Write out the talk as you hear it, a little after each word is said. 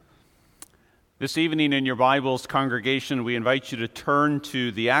This evening in your Bibles, congregation, we invite you to turn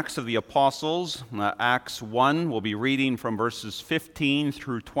to the Acts of the Apostles. Acts 1, we'll be reading from verses 15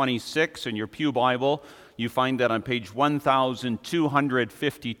 through 26 in your Pew Bible. You find that on page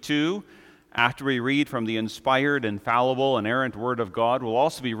 1252. After we read from the inspired, infallible, inerrant Word of God, we'll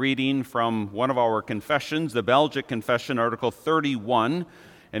also be reading from one of our confessions, the Belgic Confession, Article 31.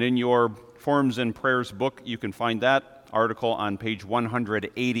 And in your Forms and Prayers book, you can find that article on page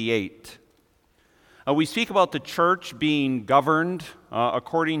 188. We speak about the church being governed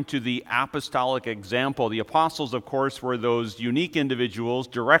according to the apostolic example. The apostles, of course, were those unique individuals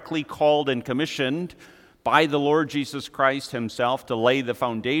directly called and commissioned by the Lord Jesus Christ himself to lay the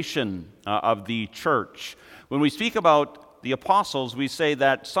foundation of the church. When we speak about the apostles, we say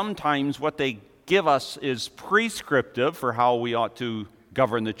that sometimes what they give us is prescriptive for how we ought to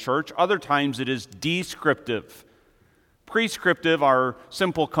govern the church. Other times it is descriptive. Prescriptive are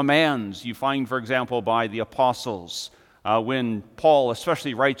simple commands you find, for example, by the apostles. When Paul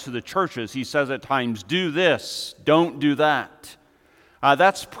especially writes to the churches, he says at times, do this, don't do that.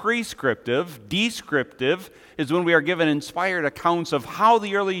 That's prescriptive. Descriptive is when we are given inspired accounts of how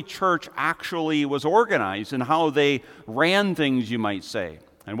the early church actually was organized and how they ran things, you might say.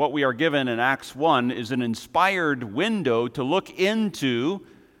 And what we are given in Acts 1 is an inspired window to look into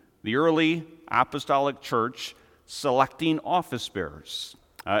the early apostolic church selecting office bearers.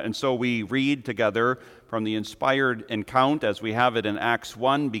 And so we read together from the inspired account as we have it in Acts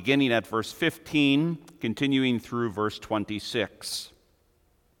 1, beginning at verse 15, continuing through verse 26.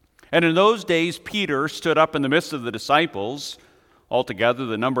 And in those days Peter stood up in the midst of the disciples, altogether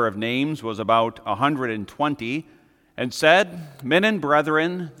the number of names was about 120, and said, Men and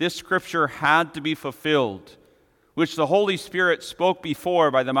brethren, this scripture had to be fulfilled, which the Holy Spirit spoke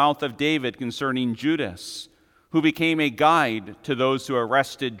before by the mouth of David concerning Judas, who became a guide to those who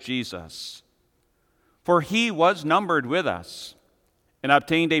arrested Jesus. For he was numbered with us and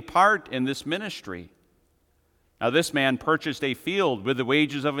obtained a part in this ministry. Now this man purchased a field with the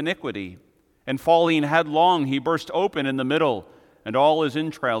wages of iniquity, and falling headlong he burst open in the middle, and all his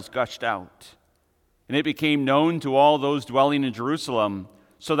entrails gushed out. And it became known to all those dwelling in Jerusalem,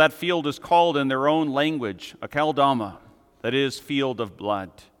 so that field is called in their own language, Akeldama, that is, field of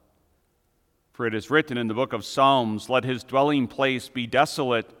blood. For it is written in the book of Psalms, Let his dwelling place be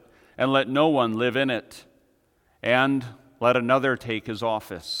desolate, and let no one live in it, and let another take his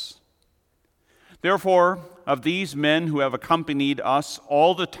office. Therefore, of these men who have accompanied us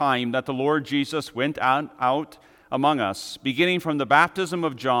all the time that the Lord Jesus went out among us, beginning from the baptism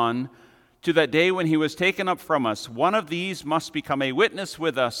of John to that day when he was taken up from us, one of these must become a witness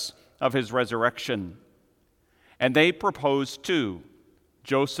with us of his resurrection. And they proposed two,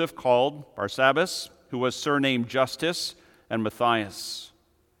 Joseph called Barsabbas, who was surnamed Justus, and Matthias.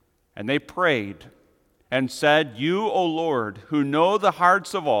 And they prayed and said, You, O Lord, who know the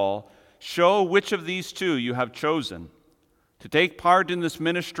hearts of all, show which of these two you have chosen to take part in this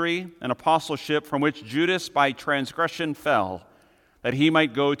ministry and apostleship from which Judas by transgression fell, that he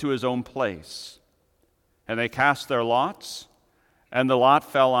might go to his own place. And they cast their lots, and the lot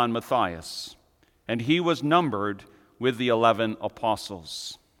fell on Matthias, and he was numbered with the 11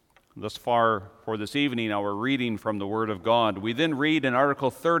 apostles. Thus far for this evening, our reading from the Word of God. We then read in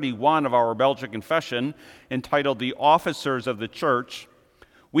Article 31 of our Belgic Confession, entitled The Officers of the Church,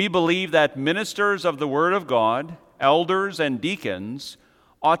 we believe that ministers of the Word of God, elders and deacons,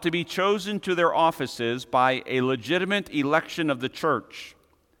 ought to be chosen to their offices by a legitimate election of the church,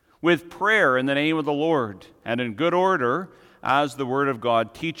 with prayer in the name of the Lord, and in good order, as the Word of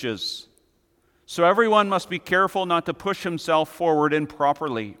God teaches. So everyone must be careful not to push himself forward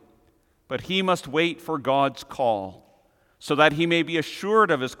improperly, but he must wait for God's call, so that he may be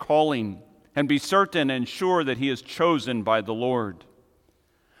assured of his calling and be certain and sure that he is chosen by the Lord.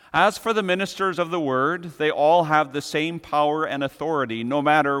 As for the ministers of the word, they all have the same power and authority, no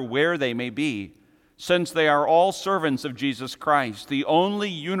matter where they may be, since they are all servants of Jesus Christ, the only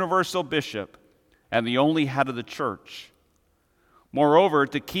universal bishop and the only head of the church. Moreover,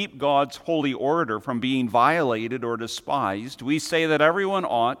 to keep God's holy order from being violated or despised, we say that everyone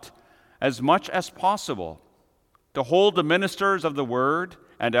ought, as much as possible, to hold the ministers of the word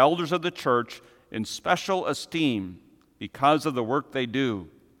and elders of the church in special esteem because of the work they do,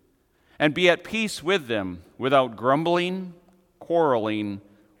 and be at peace with them without grumbling, quarreling,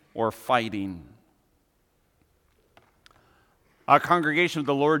 or fighting. Our congregation of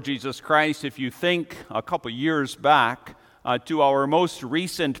the Lord Jesus Christ, if you think a couple years back to our most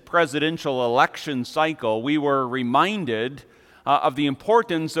recent presidential election cycle, we were reminded of the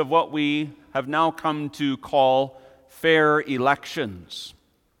importance of what we have now come to call fair elections.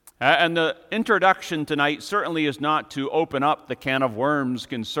 And the introduction tonight certainly is not to open up the can of worms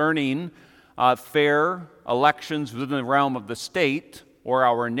concerning fair elections within the realm of the state or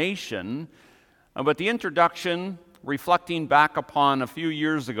our nation, but the introduction, reflecting back upon a few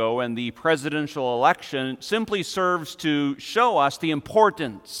years ago and the presidential election, simply serves to show us the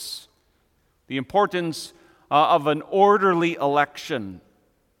importance of an orderly election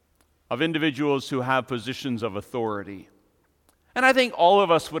of individuals who have positions of authority. And I think all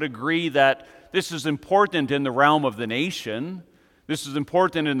of us would agree that this is important in the realm of the nation. This is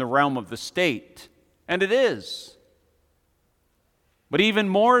important in the realm of the state. And it is. But even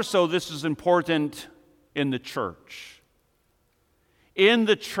more so, this is important in the church. In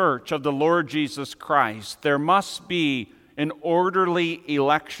the church of the Lord Jesus Christ, there must be an orderly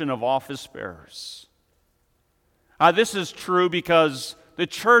election of office bearers. This is true because the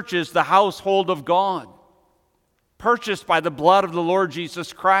church is the household of God, purchased by the blood of the Lord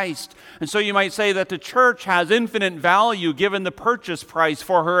Jesus Christ. And so you might say that the church has infinite value given the purchase price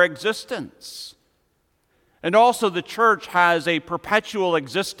for her existence. And also the church has a perpetual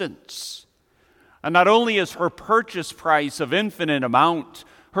existence. And not only is her purchase price of infinite amount,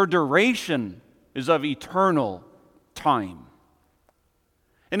 her duration is of eternal time.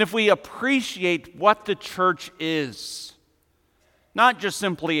 And if we appreciate what the church is, not just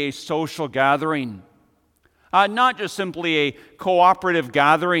simply a social gathering, not just simply a cooperative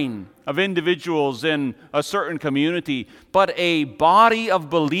gathering of individuals in a certain community, but a body of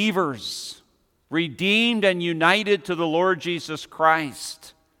believers, redeemed and united to the Lord Jesus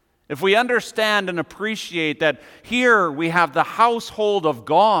Christ. If we understand and appreciate that here we have the household of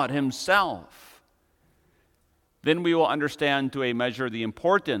God Himself, then we will understand to a measure the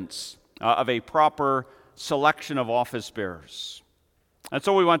importance of a proper selection of office bearers. And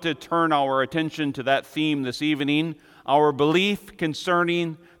so we want to turn our attention to that theme this evening, our belief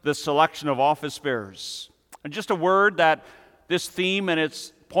concerning the selection of office bearers. And just a word that this theme and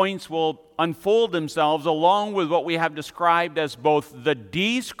its points will unfold themselves along with what we have described as both the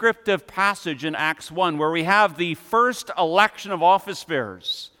descriptive passage in Acts 1, where we have the first election of office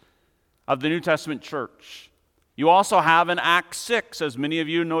bearers of the New Testament church. You also have in Acts 6, as many of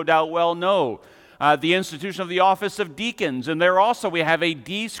you no doubt well know, the institution of the office of deacons. And there also we have a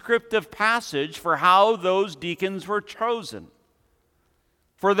descriptive passage for how those deacons were chosen.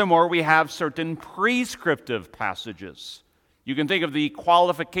 Furthermore, we have certain prescriptive passages. You can think of the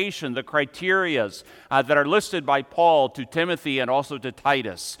qualification, the criterias that are listed by Paul to Timothy and also to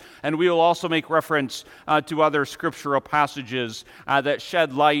Titus. And we will also make reference to other scriptural passages that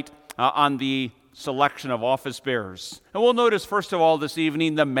shed light on the selection of office bearers. And we'll notice, first of all, this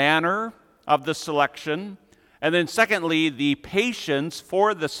evening, the manner of the selection, and then secondly, the patience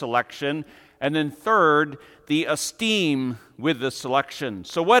for the selection, and then third, the esteem with the selection.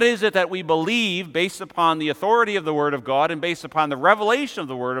 So what is it that we believe based upon the authority of the Word of God and based upon the revelation of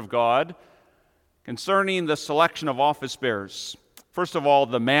the Word of God concerning the selection of office bearers? First of all,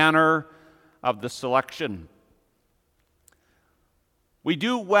 the manner of the selection. We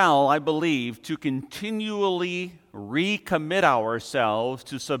do well, I believe, to continually recommit ourselves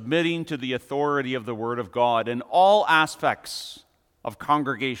to submitting to the authority of the Word of God in all aspects of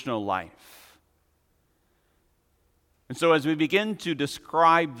congregational life. And so as we begin to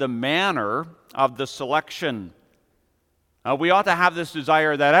describe the manner of the selection, we ought to have this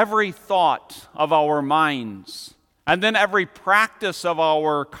desire that every thought of our minds and then every practice of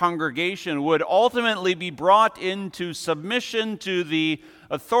our congregation would ultimately be brought into submission to the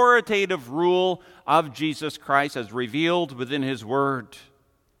authoritative rule of Jesus Christ as revealed within His Word.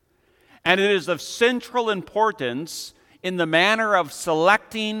 And it is of central importance in the manner of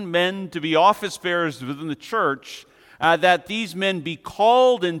selecting men to be office bearers within the church that these men be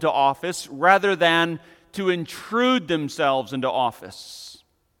called into office rather than to intrude themselves into office.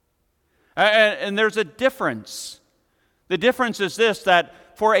 And there's a difference. The difference is this,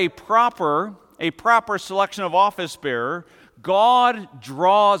 that for a proper selection of office bearer, God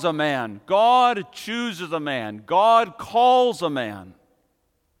draws a man. God chooses a man. God calls a man.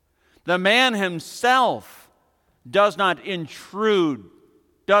 The man himself does not intrude,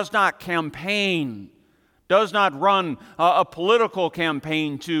 does not campaign, does not run a political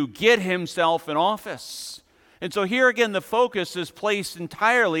campaign to get himself in office. And so here again, the focus is placed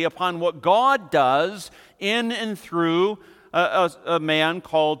entirely upon what God does in and through a man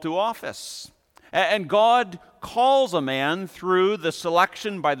called to office. And God calls a man through the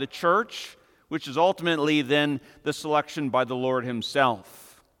selection by the church, which is ultimately then the selection by the Lord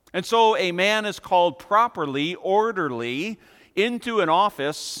Himself. And so a man is called properly, orderly, into an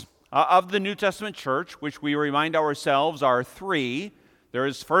office of the New Testament church, which we remind ourselves are three: There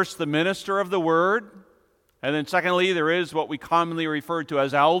is first the minister of the word, and then secondly, there is what we commonly refer to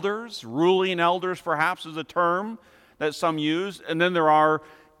as elders. Ruling elders, perhaps, is a term that some use. And then there are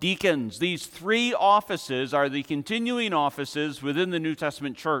deacons. These three offices are the continuing offices within the New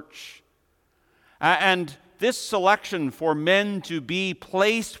Testament church. And this selection for men to be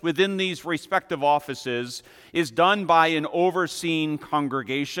placed within these respective offices is done by an overseeing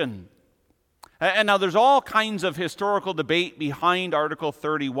congregation. And now there's all kinds of historical debate behind Article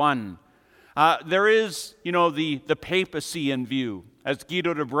 31. There is, the papacy in view, as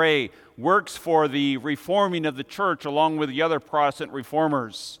Guido de Bray works for the reforming of the church along with the other Protestant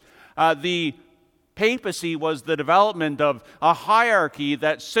reformers. The papacy was the development of a hierarchy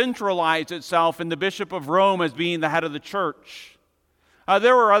that centralized itself in the Bishop of Rome as being the head of the church.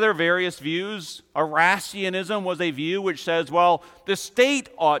 There were other various views. Erastianism was a view which says, the state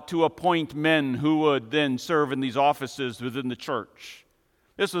ought to appoint men who would then serve in these offices within the church.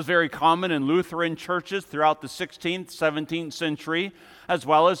 This was very common in Lutheran churches throughout the 16th, 17th century, as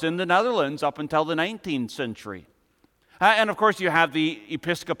well as in the Netherlands up until the 19th century. And of course, you have the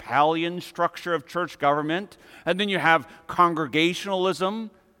Episcopalian structure of church government, and then you have congregationalism.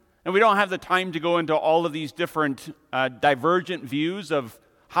 And we don't have the time to go into all of these different divergent views of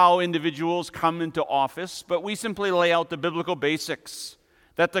how individuals come into office, but we simply lay out the biblical basics,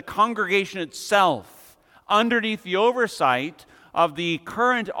 that the congregation itself, underneath the oversight of the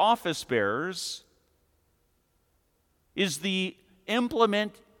current office bearers, is the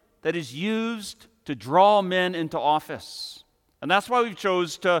implement that is used to draw men into office. And that's why we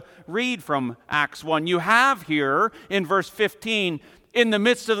chose to read from Acts 1. You have here in verse 15, in the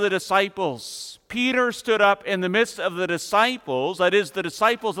midst of the disciples. Peter stood up in the midst of the disciples, that is, the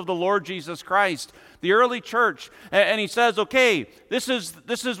disciples of the Lord Jesus Christ, the early church, and he says, okay, this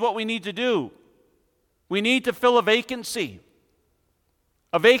is what we need to do. We need to fill a vacancy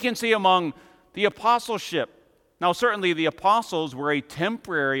among the apostleship. Now, certainly the apostles were a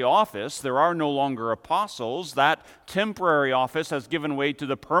temporary office. There are no longer apostles. That temporary office has given way to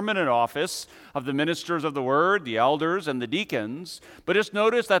the permanent office of the ministers of the word, the elders, and the deacons. But just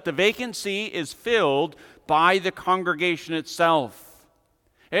notice that the vacancy is filled by the congregation itself.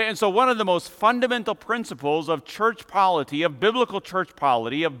 And so one of the most fundamental principles of church polity, of biblical church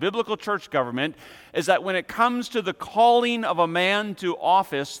polity, of biblical church government, is that when it comes to the calling of a man to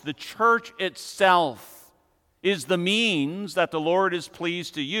office, the church itself is the means that the Lord is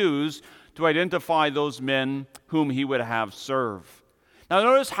pleased to use to identify those men whom he would have serve. Now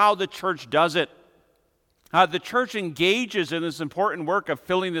notice how the church does it. The church engages in this important work of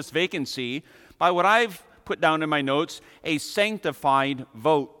filling this vacancy by what I've put down in my notes, a sanctified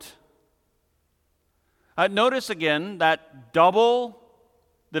vote. Notice again that double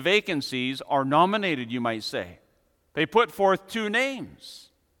the vacancies are nominated, you might say. They put forth two names.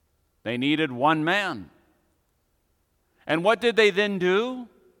 They needed one man. And what did they then do?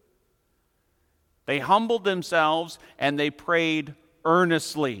 They humbled themselves and they prayed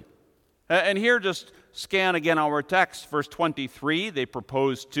earnestly. And here, just scan again our text, verse 23. They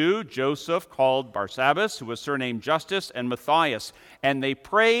proposed two, Joseph, called Barsabbas, who was surnamed Justus, and Matthias. And they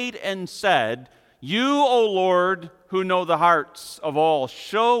prayed and said, "You, O Lord, who know the hearts of all,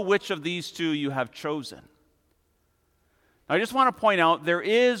 show which of these two you have chosen." Now, I just want to point out there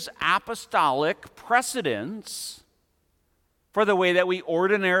is apostolic precedence for the way that we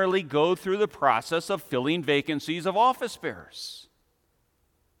ordinarily go through the process of filling vacancies of office bearers.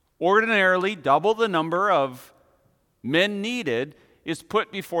 Ordinarily, double the number of men needed is put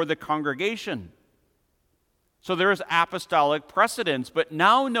before the congregation. So there is apostolic precedence. But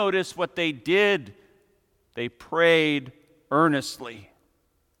now notice what they did. They prayed earnestly.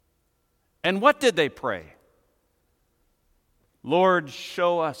 And what did they pray? Lord,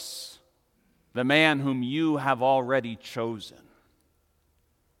 show us the man whom you have already chosen.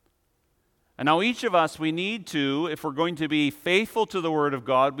 And now each of us, we need to, if we're going to be faithful to the Word of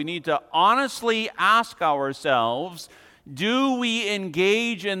God, we need to honestly ask ourselves, do we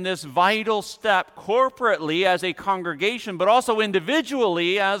engage in this vital step corporately as a congregation, but also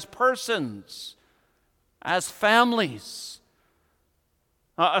individually as persons, as families?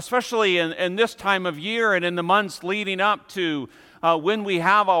 Especially in this time of year and in the months leading up to when we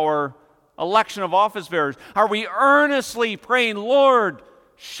have our election of office bearers, are we earnestly praying, Lord,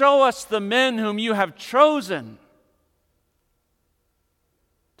 show us the men whom you have chosen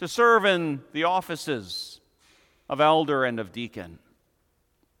to serve in the offices of elder and of deacon?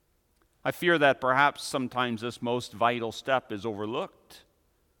 I fear that perhaps sometimes this most vital step is overlooked.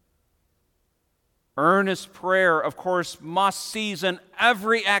 Earnest prayer, of course, must season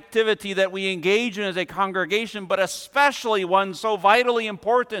every activity that we engage in as a congregation, but especially one so vitally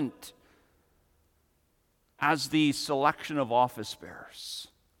important as the selection of office bearers.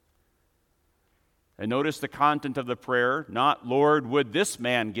 And notice the content of the prayer, not, Lord, would this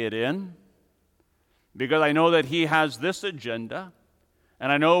man get in? Because I know that he has this agenda,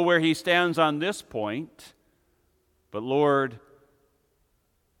 and I know where he stands on this point. But Lord,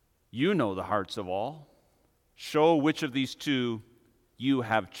 you know the hearts of all. Show which of these two you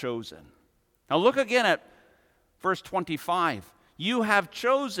have chosen. Now look again at verse 25. You have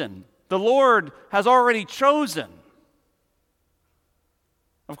chosen. The Lord has already chosen.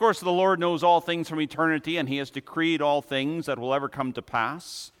 Of course, the Lord knows all things from eternity, and he has decreed all things that will ever come to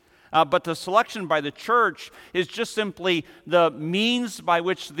pass. But the selection by the church is just simply the means by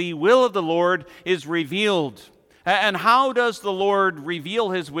which the will of the Lord is revealed. And how does the Lord reveal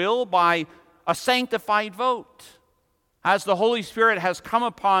his will? By a sanctified vote. As the Holy Spirit has come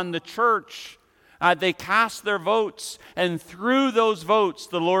upon the church, they cast their votes, and through those votes,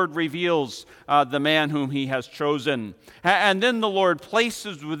 the Lord reveals the man whom he has chosen. And then the Lord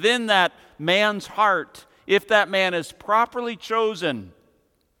places within that man's heart, if that man is properly chosen,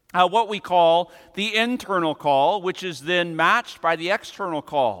 what we call the internal call, which is then matched by the external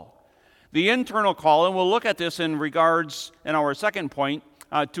call. The internal call, and we'll look at this in regards, in our second point,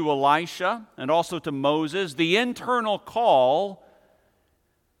 to Elisha and also to Moses. The internal call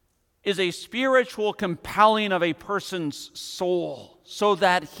is a spiritual compelling of a person's soul so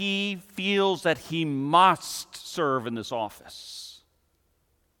that he feels that he must serve in this office.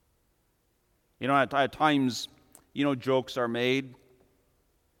 At times, jokes are made.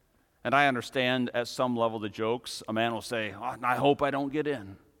 And I understand at some level the jokes. A man will say, oh, I hope I don't get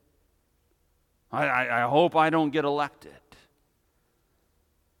in. I hope I don't get elected.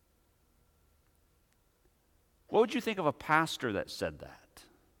 What would you think of a pastor that said that?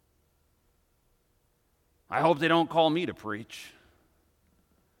 I hope they don't call me to preach.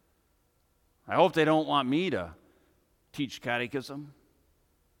 I hope they don't want me to teach catechism.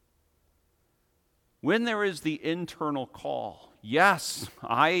 When there is the internal call, yes,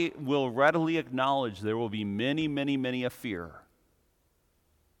 I will readily acknowledge there will be many, many, many a fear.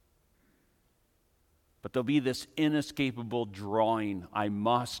 But there'll be this inescapable drawing, I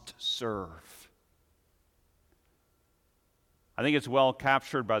must serve. I think it's well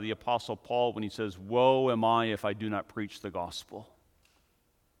captured by the Apostle Paul when he says, woe am I if I do not preach the gospel.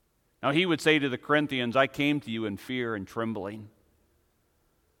 Now he would say to the Corinthians, I came to you in fear and trembling.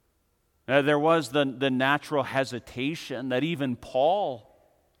 There was the natural hesitation that even Paul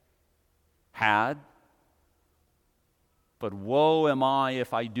had. But woe am I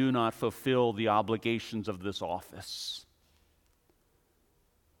if I do not fulfill the obligations of this office.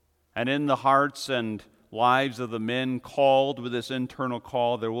 And in the hearts and lives of the men called with this internal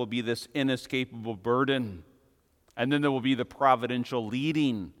call, there will be this inescapable burden. And then there will be the providential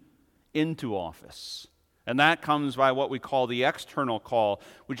leading into office. And that comes by what we call the external call,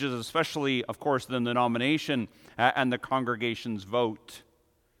 which is especially, of course, the nomination and the congregation's vote.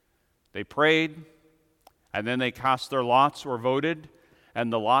 They prayed, and then they cast their lots or voted,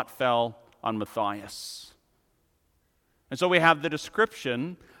 and the lot fell on Matthias. And so we have the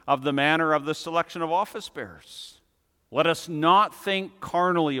description of the manner of the selection of office bearers. Let us not think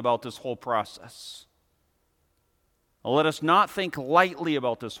carnally about this whole process. Let us not think lightly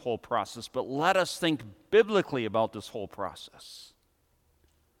about this whole process, but let us think biblically about this whole process.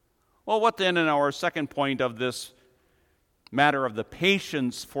 Well, what then in our second point of this matter of the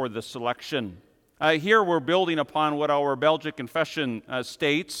patience for the selection? Here we're building upon what our Belgic Confession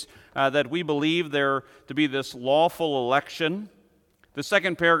states, that we believe there to be this lawful election. The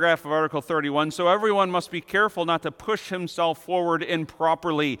second paragraph of Article 31, so everyone must be careful not to push himself forward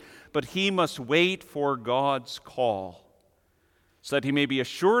improperly, but he must wait for God's call, so that he may be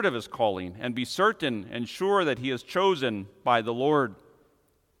assured of his calling and be certain and sure that he is chosen by the Lord.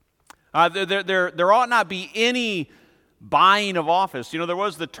 There ought not be any buying of office. There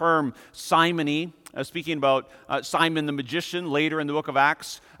was the term simony, speaking about Simon the magician later in the book of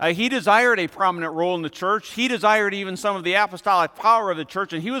Acts. He desired a prominent role in the church. He desired even some of the apostolic power of the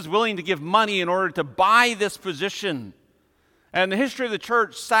church, and he was willing to give money in order to buy this position. And the history of the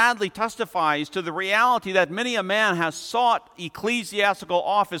church sadly testifies to the reality that many a man has sought ecclesiastical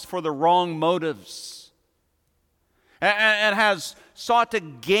office for the wrong motives and has sought to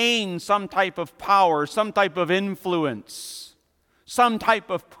gain some type of power, some type of influence, some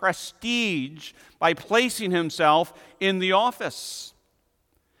type of prestige by placing himself in the office.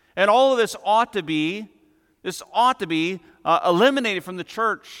 And all of this ought to be eliminated from the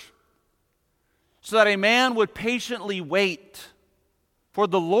church. so that a man would patiently wait for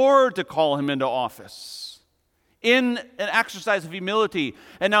the Lord to call him into office in an exercise of humility.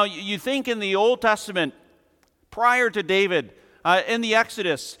 And now you think in the Old Testament, prior to David, in the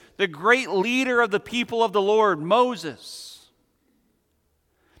Exodus, the great leader of the people of the Lord, Moses.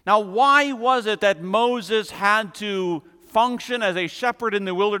 Now, why was it that Moses had to function as a shepherd in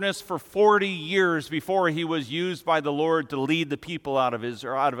the wilderness for 40 years before he was used by the Lord to lead the people out of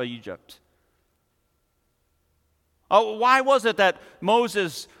Egypt? Why was it that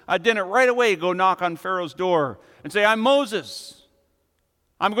Moses didn't right away go knock on Pharaoh's door and say, I'm Moses.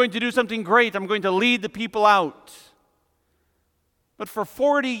 I'm going to do something great. I'm going to lead the people out. But for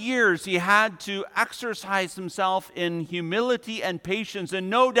 40 years, he had to exercise himself in humility and patience. And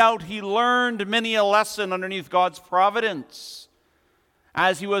no doubt he learned many a lesson underneath God's providence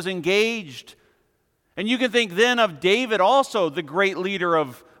as he was engaged. And you can think then of David also, the great leader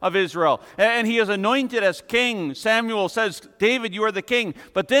of Israel. And he is anointed as king. Samuel says, David, you are the king.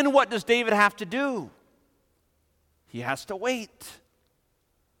 But then what does David have to do? He has to wait.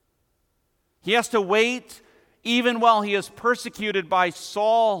 He has to wait even while he is persecuted by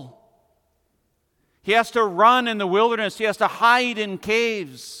Saul. He has to run in the wilderness. He has to hide in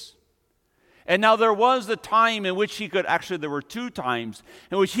caves. And now there was the time in which there were two times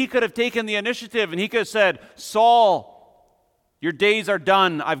in which he could have taken the initiative and he could have said, Saul, your days are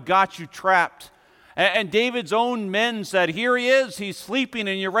done. I've got you trapped. And David's own men said, here he is. He's sleeping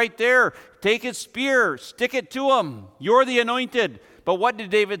and you're right there. Take his spear, stick it to him. You're the anointed. But what did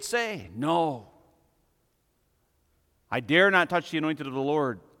David say? No. I dare not touch the anointed of the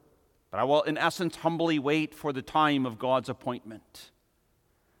Lord, but I will, in essence, humbly wait for the time of God's appointment.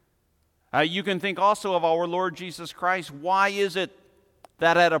 You can think also of our Lord Jesus Christ. Why is it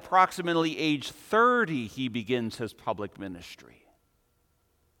that at approximately age 30 he begins his public ministry?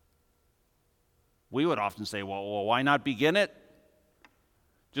 We would often say, well, why not begin it?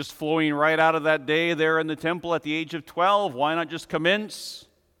 Just flowing right out of that day there in the temple at the age of 12, why not just commence?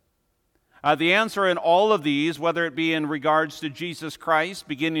 The answer in all of these, whether it be in regards to Jesus Christ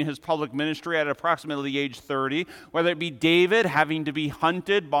beginning his public ministry at approximately age 30, whether it be David having to be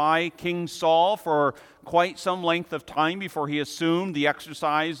hunted by King Saul for quite some length of time before he assumed the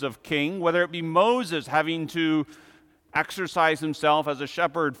exercise of king, whether it be Moses having to exercise himself as a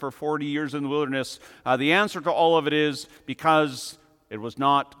shepherd for 40 years in the wilderness, the answer to all of it is because it was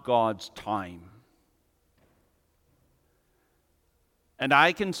not God's time. And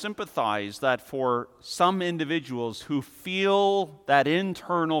I can sympathize that for some individuals who feel that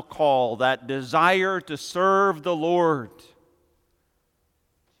internal call, that desire to serve the Lord,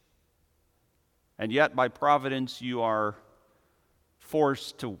 and yet by providence you are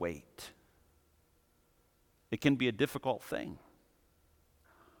forced to wait. It can be a difficult thing.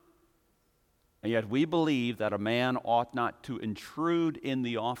 And yet we believe that a man ought not to intrude in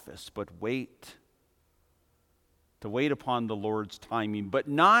the office, but wait. To wait upon the Lord's timing, but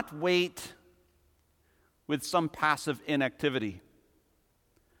not wait with some passive inactivity.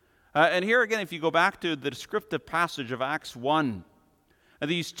 And here again, if you go back to the descriptive passage of Acts 1,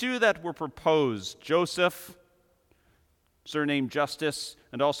 these two that were proposed, Joseph, surnamed Justus,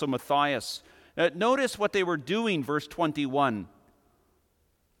 and also Matthias, notice what they were doing, verse 21.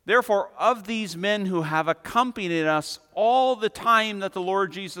 Therefore, of these men who have accompanied us all the time that the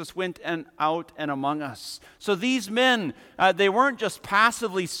Lord Jesus went out and among us. So these men, they weren't just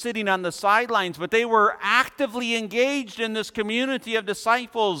passively sitting on the sidelines, but they were actively engaged in this community of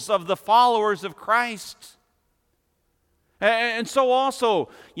disciples, of the followers of Christ. And so also,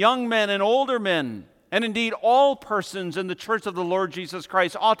 young men and older men, and indeed all persons in the church of the Lord Jesus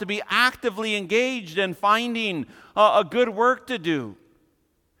Christ ought to be actively engaged in finding a good work to do.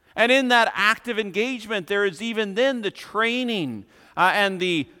 And in that active engagement, there is even then the training and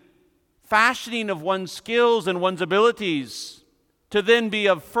the fashioning of one's skills and one's abilities to then be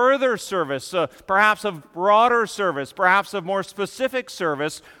of further service, perhaps of broader service, perhaps of more specific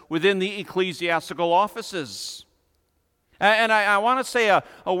service within the ecclesiastical offices. And I want to say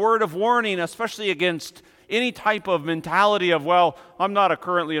a word of warning, especially against any type of mentality of, well, I'm not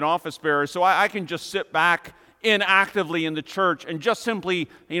currently an office bearer, so I can just sit back inactively in the church and just simply,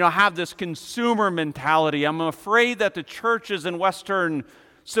 have this consumer mentality. I'm afraid that the churches in Western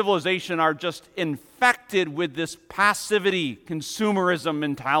civilization are just infected with this passivity, consumerism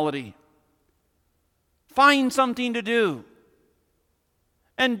mentality. Find something to do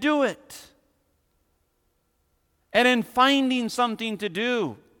and do it. And in finding something to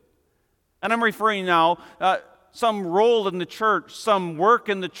do, and I'm referring now, some role in the church, some work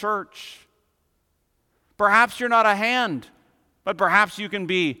in the church. Perhaps you're not a hand, but perhaps you can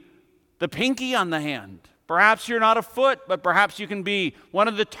be the pinky on the hand. Perhaps you're not a foot, but perhaps you can be one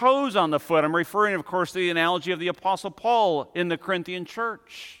of the toes on the foot. I'm referring, of course, to the analogy of the Apostle Paul in the Corinthian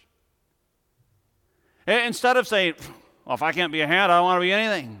church. Instead of saying, well, if I can't be a hand, I don't want to be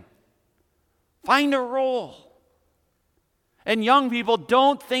anything. Find a role. And young people,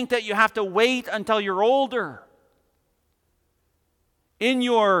 don't think that you have to wait until you're older. In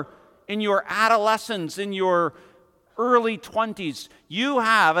your adolescence, in your early 20s, you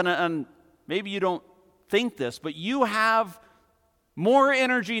have, and maybe you don't think this, but you have more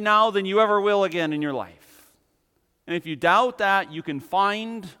energy now than you ever will again in your life. And if you doubt that, you can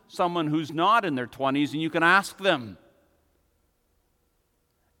find someone who's not in their 20s and you can ask them.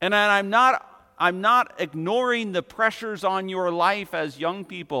 And I'm not ignoring the pressures on your life as young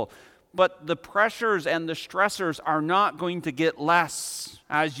people, but the pressures and the stressors are not going to get less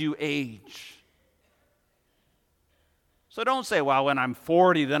as you age. So don't say, well, when I'm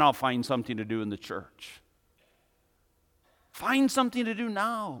 40, then I'll find something to do in the church. Find something to do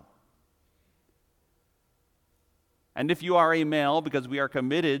now. And if you are a male, because we are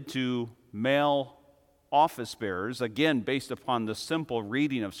committed to male office bearers, again, based upon the simple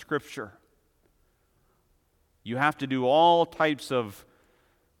reading of Scripture, you have to do all types of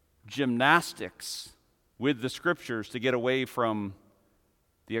gymnastics with the Scriptures to get away from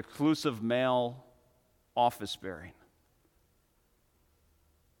the exclusive male office bearing.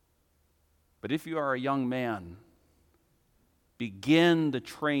 But if you are a young man, begin the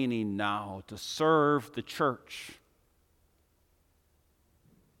training now to serve the church.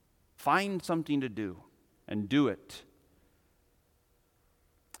 Find something to do and do it.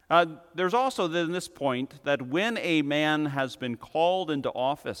 There's also then this point that when a man has been called into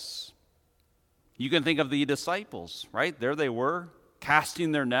office, you can think of the disciples, right? There they were,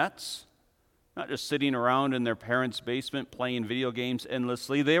 casting their nets, not just sitting around in their parents' basement playing video games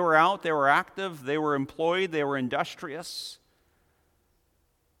endlessly. They were out, they were active, they were employed, they were industrious.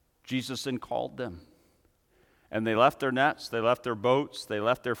 Jesus then called them. And they left their nets, they left their boats, they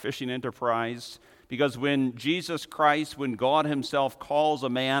left their fishing enterprise. Because when Jesus Christ, when God himself calls a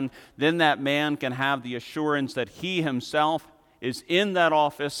man, then that man can have the assurance that he himself is in that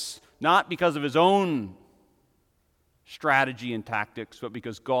office, not because of his own strategy and tactics, but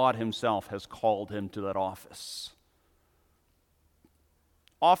because God himself has called him to that office.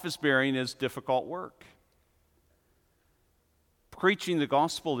 Office bearing is difficult work. Preaching the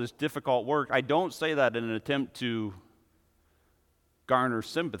gospel is difficult work. I don't say that in an attempt to garner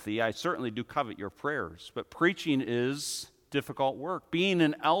sympathy. I certainly do covet your prayers, but preaching is difficult work. Being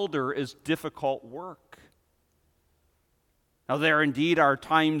an elder is difficult work. Now, there indeed are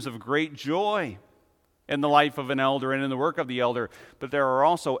times of great joy in the life of an elder and in the work of the elder, but there are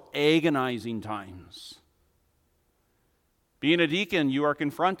also agonizing times. Being a deacon, you are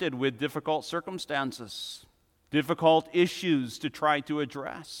confronted with difficult circumstances, difficult issues to try to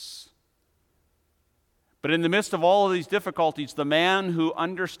address. But in the midst of all of these difficulties, the man who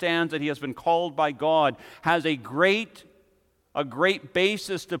understands that he has been called by God has a great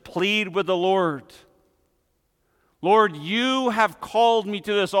basis to plead with the Lord. Lord, you have called me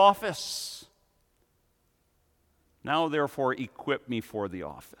to this office. Now, therefore, equip me for the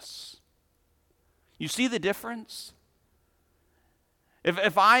office. You see the difference?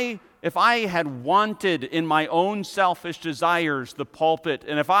 If I had wanted in my own selfish desires the pulpit,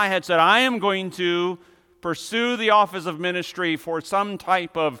 and if I had said, I am going to pursue the office of ministry for some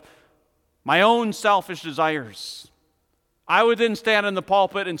type of my own selfish desires, I would then stand in the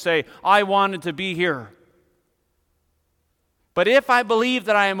pulpit and say, I wanted to be here. But if I believe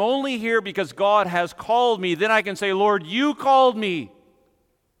that I am only here because God has called me, then I can say, Lord, you called me.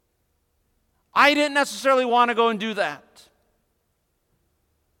 I didn't necessarily want to go and do that.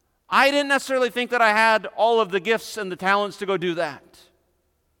 I didn't necessarily think that I had all of the gifts and the talents to go do that.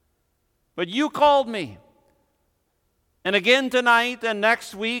 But you called me. And again tonight and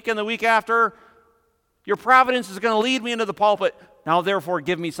next week and the week after, your providence is going to lead me into the pulpit. Now, therefore,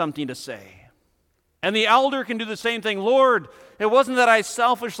 give me something to say. And the elder can do the same thing. Lord, it wasn't that I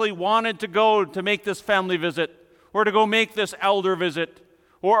selfishly wanted to go to make this family visit or to go make this elder visit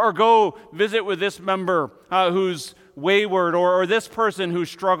or go visit with this member who's wayward or this person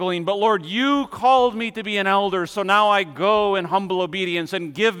who's struggling. But Lord, you called me to be an elder, so now I go in humble obedience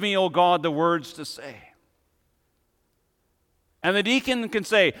and give me, O God, the words to say. And the deacon can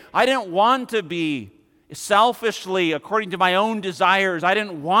say, I didn't want to be selfishly, according to my own desires. I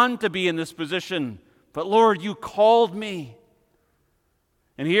didn't want to be in this position. But Lord, you called me.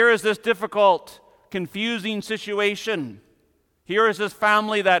 And here is this difficult, confusing situation. Here is this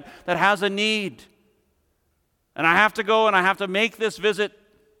family that has a need. And I have to go and I have to make this visit.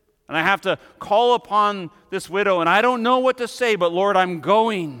 And I have to call upon this widow, and I don't know what to say, but Lord, I'm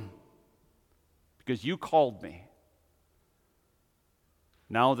going because you called me.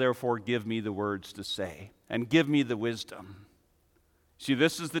 Now, therefore, give me the words to say and give me the wisdom. See,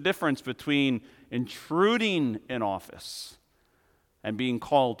 this is the difference between intruding in office and being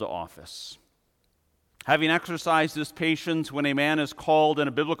called to office. Having exercised this patience when a man is called in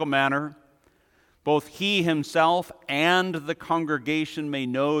a biblical manner, both he himself and the congregation may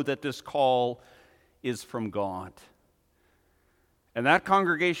know that this call is from God. And that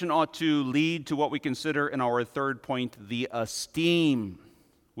congregation ought to lead to what we consider in our third point, the esteem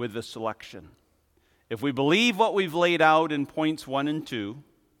with the selection. If we believe what we've laid out in points 1 and 2,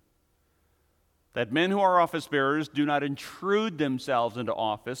 that men who are office bearers do not intrude themselves into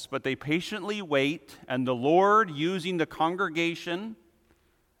office, but they patiently wait, and the Lord, using the congregation,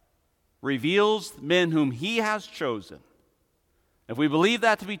 reveals men whom he has chosen. If we believe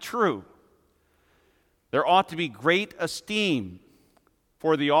that to be true, there ought to be great esteem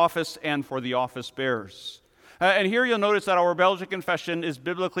for the office and for the office bearers. And here you'll notice that our Belgic Confession is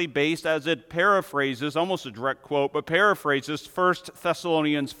biblically based as it paraphrases, almost a direct quote, but paraphrases 1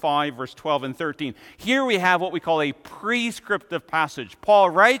 Thessalonians 5, verse 12 and 13. Here we have what we call a prescriptive passage. Paul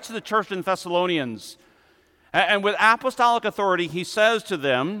writes to the church in Thessalonians, and with apostolic authority, he says to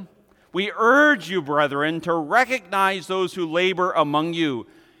them, "We urge you, brethren, to recognize those who labor among you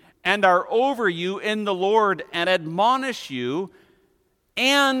and are over you in the Lord and admonish you,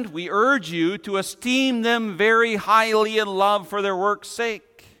 and we urge you to esteem them very highly in love for their work's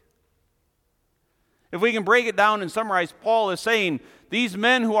sake." If we can break it down and summarize, Paul is saying, these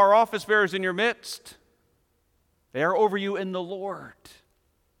men who are office bearers in your midst, they are over you in the Lord.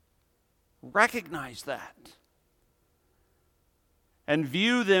 Recognize that. And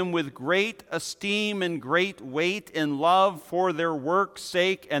view them with great esteem and great weight in love for their work's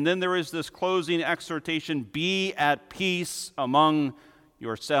sake. And then there is this closing exhortation, be at peace among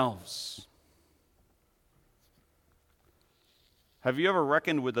yourselves. Have you ever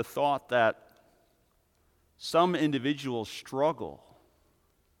reckoned with the thought that some individuals struggle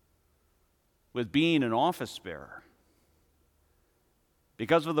with being an office bearer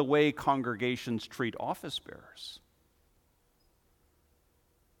because of the way congregations treat office bearers?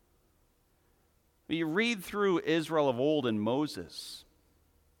 You read through Israel of old and Moses.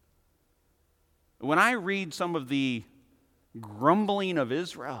 When I read some of the grumbling of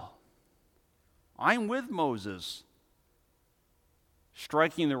Israel, I'm with Moses,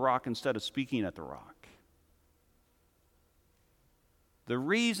 striking the rock instead of speaking at the rock. The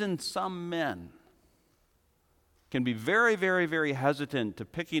reason some men can be very, very, very hesitant to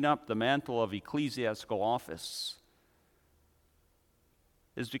picking up the mantle of ecclesiastical office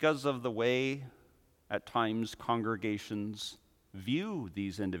is because of the way at times congregations view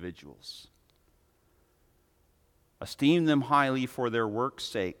these individuals. Esteem them highly for their work's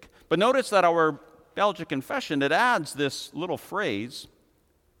sake. But notice that our Belgic Confession, it adds this little phrase,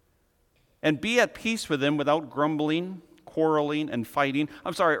 and be at peace with them without grumbling, quarreling, and fighting.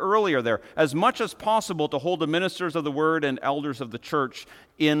 Earlier there, as much as possible to hold the ministers of the word and elders of the church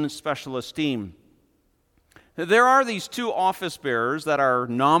in special esteem. There are these two office bearers that are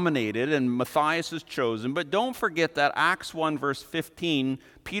nominated, and Matthias is chosen, but don't forget that Acts 1, verse 15,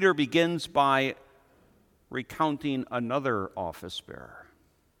 Peter begins by recounting another office bearer,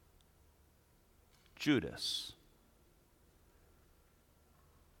 Judas.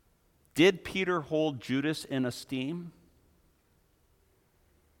 Did Peter hold Judas in esteem?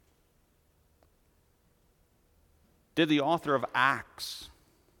 Did the author of Acts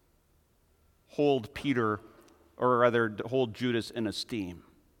hold hold Judas in esteem?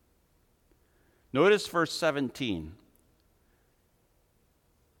 Notice verse 17.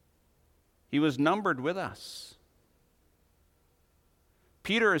 He was numbered with us.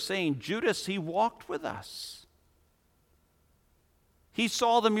 Peter is saying, Judas, he walked with us. He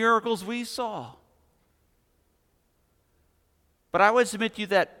saw the miracles we saw. But I would submit to you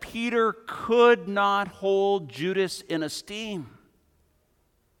that Peter could not hold Judas in esteem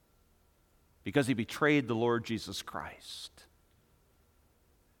because he betrayed the Lord Jesus Christ.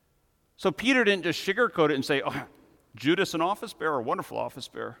 So Peter didn't just sugarcoat it and say, "Oh, Judas, an office bearer, a wonderful office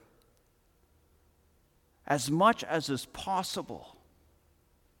bearer." As much as is possible,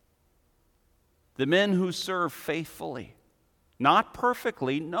 the men who serve faithfully, not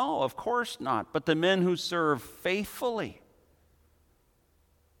perfectly, no, of course not, but the men who serve faithfully,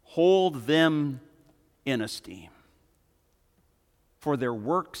 hold them in esteem for their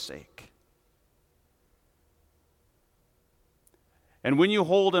work's sake. And when you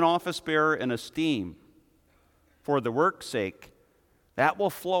hold an office bearer in esteem for the work's sake, That will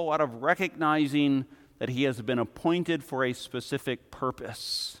flow out of recognizing that he has been appointed for a specific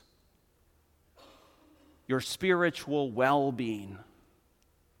purpose. Your spiritual well-being.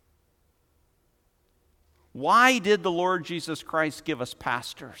 Why did the Lord Jesus Christ give us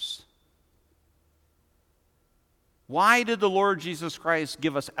pastors? Why did the Lord Jesus Christ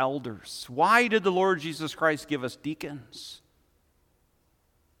give us elders? Why did the Lord Jesus Christ give us deacons?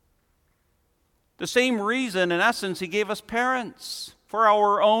 The same reason, in essence, he gave us parents, for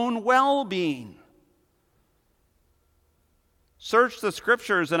our own well-being. Search the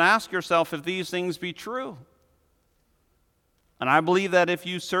Scriptures and ask yourself if these things be true. And I believe that if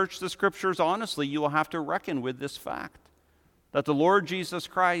you search the Scriptures honestly, you will have to reckon with this fact, that the Lord Jesus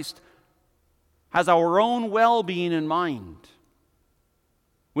Christ has our own well-being in mind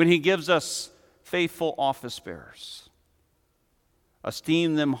when he gives us faithful office bearers.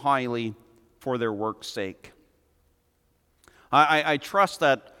 Esteem them highly for their work's sake. I trust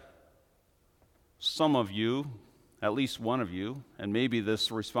that some of you, at least one of you, and maybe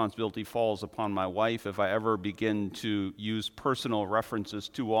this responsibility falls upon my wife if I ever begin to use personal references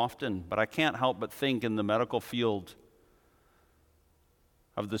too often, but I can't help but think in the medical field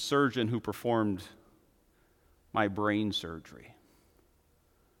of the surgeon who performed my brain surgery.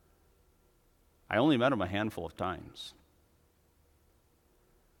 I only met him a handful of times.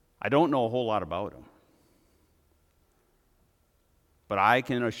 I don't know a whole lot about him. But I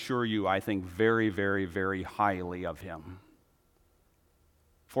can assure you, I think very, very, very highly of him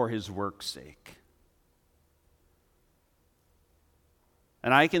for his work's sake.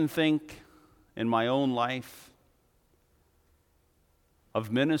 And I can think in my own life of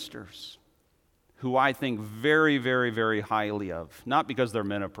ministers who I think very, very, very highly of, not because they're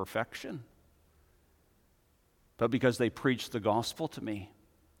men of perfection, but because they preach the gospel to me.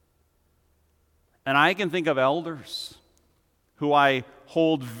 And I can think of elders who I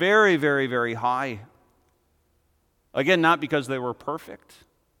hold very, very, very high. Again, not because they were perfect,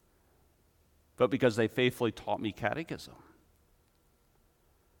 but because they faithfully taught me catechism.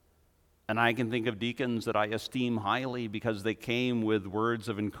 And I can think of deacons that I esteem highly because they came with words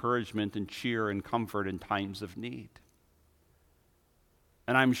of encouragement and cheer and comfort in times of need.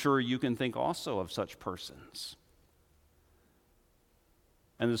 And I'm sure you can think also of such persons.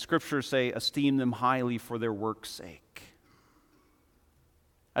 And the Scriptures say, esteem them highly for their work's sake.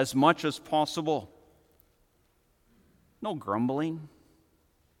 As much as possible. No grumbling.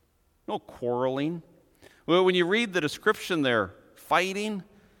 No quarreling. Well, when you read the description there, fighting,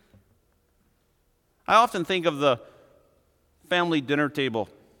 I often think of the family dinner table.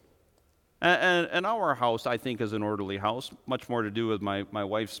 And our house, I think, is an orderly house, much more to do with my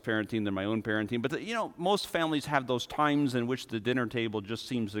wife's parenting than my own parenting. But, most families have those times in which the dinner table just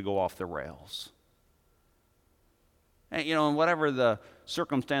seems to go off the rails. And, and whatever the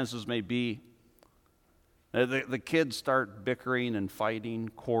circumstances may be, the kids start bickering and fighting,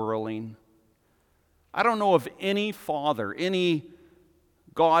 quarreling. I don't know of any father, any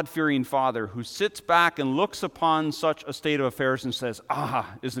God-fearing father who sits back and looks upon such a state of affairs and says,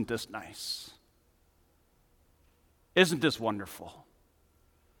 isn't this nice? Isn't this wonderful?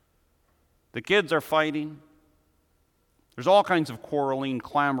 The kids are fighting. There's all kinds of quarreling,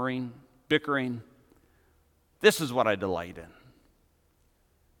 clamoring, bickering. This is what I delight in.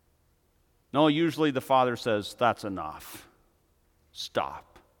 No, usually the father says, that's enough. Stop.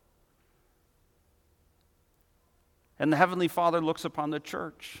 And the Heavenly Father looks upon the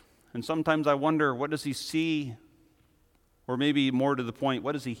church. And sometimes I wonder, what does he see? Or maybe more to the point,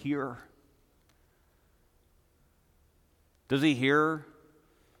 what does he hear? Does he hear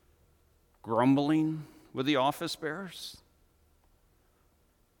grumbling with the office bearers?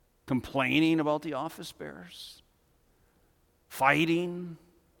 Complaining about the office bearers? Fighting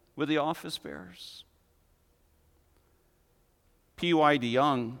with the office bearers? P.Y.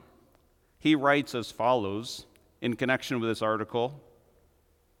 DeYoung, he writes as follows in connection with this article,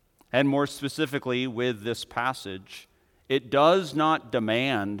 and more specifically with this passage. It does not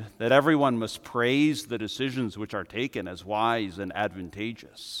demand that everyone must praise the decisions which are taken as wise and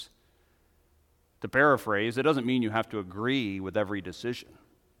advantageous. To paraphrase, it doesn't mean you have to agree with every decision.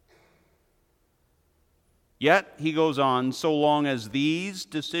 Yet, he goes on, so long as these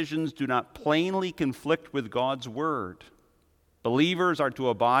decisions do not plainly conflict with God's word, believers are to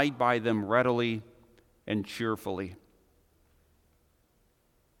abide by them readily and cheerfully.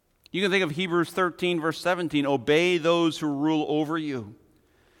 You can think of Hebrews 13, verse 17, obey those who rule over you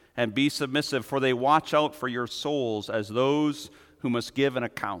and be submissive, for they watch out for your souls as those who must give an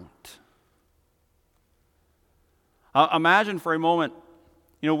account. Imagine for a moment,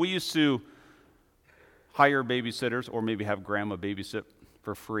 we used to hire babysitters or maybe have grandma babysit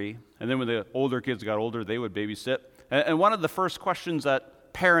for free. And then when the older kids got older, they would babysit. And one of the first questions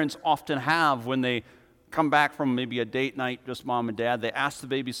that parents often have when they come back from maybe a date night, just mom and dad, they ask the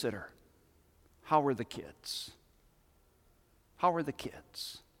babysitter, how are the kids? How are the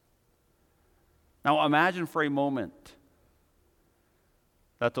kids? Now imagine for a moment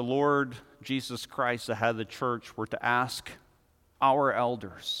that the Lord Jesus Christ, the head of the church, were to ask our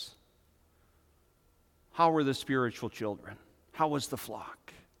elders, how are the spiritual children? How was the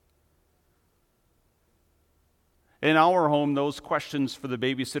flock? In our home, those questions for the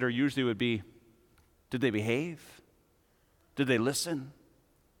babysitter usually would be, did they behave? Did they listen?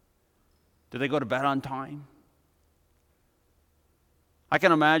 Did they go to bed on time? I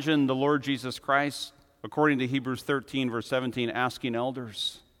can imagine the Lord Jesus Christ, according to Hebrews 13, verse 17, asking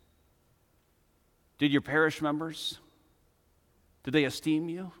elders, did your parish members, did they esteem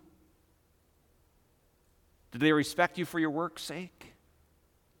you? Did they respect you for your work's sake?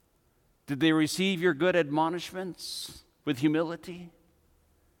 Did they receive your good admonishments with humility?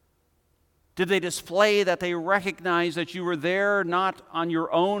 Did they display that they recognize that you were there not on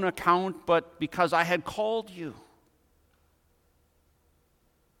your own account, but because I had called you?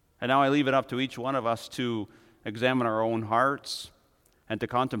 And now I leave it up to each one of us to examine our own hearts and to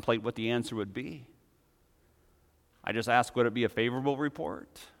contemplate what the answer would be. I just ask, would it be a favorable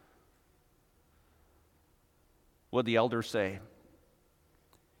report? Would the elders say,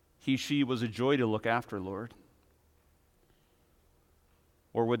 she was a joy to look after, Lord?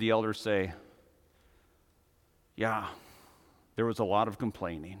 Or would the elders say, yeah, there was a lot of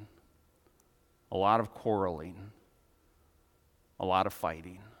complaining, a lot of quarreling, a lot of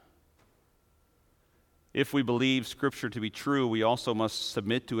fighting. If we believe Scripture to be true, we also must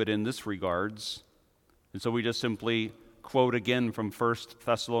submit to it in this regards. And so we just simply quote again from 1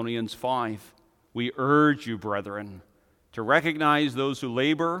 Thessalonians 5. We urge you, brethren, to recognize those who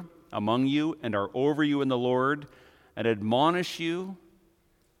labor among you and are over you in the Lord, and admonish you,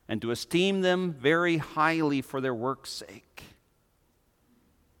 and to esteem them very highly for their work's sake.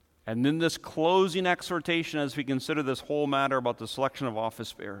 And then this closing exhortation as we consider this whole matter about the selection of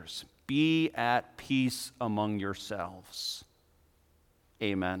office bearers. Be at peace among yourselves.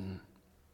 Amen.